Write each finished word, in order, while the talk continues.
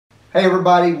Hey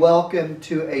everybody, welcome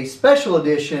to a special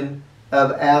edition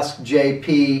of Ask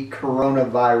JP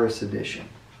Coronavirus Edition.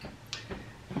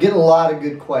 Getting a lot of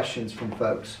good questions from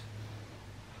folks.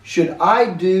 Should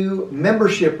I do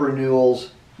membership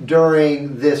renewals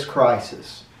during this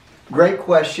crisis? Great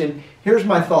question. Here's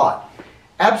my thought.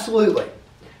 Absolutely.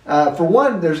 For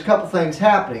one, there's a couple things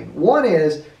happening. One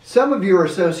is some of your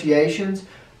associations,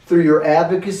 through your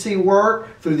advocacy work,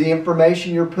 through the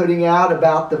information you're putting out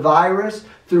about the virus,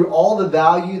 through all the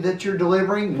value that you're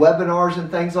delivering, webinars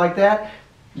and things like that,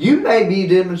 you may be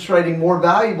demonstrating more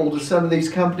valuable to some of these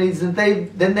companies than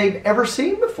they've ever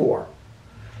seen before.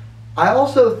 I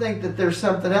also think that there's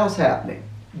something else happening.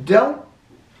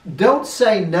 Don't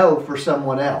say no for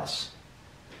someone else.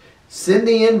 Send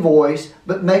the invoice,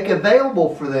 but make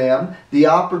available for them the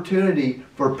opportunity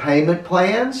for payment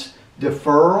plans,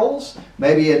 deferrals,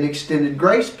 maybe an extended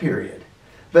grace period.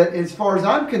 But as far as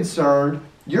I'm concerned,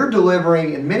 you're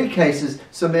delivering, in many cases,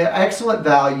 some excellent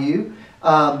value.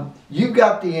 You've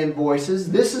got the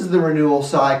invoices. This is the renewal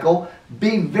cycle.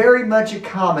 Be very much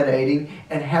accommodating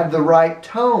and have the right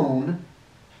tone,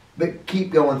 but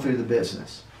keep going through the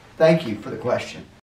business. Thank you for the question.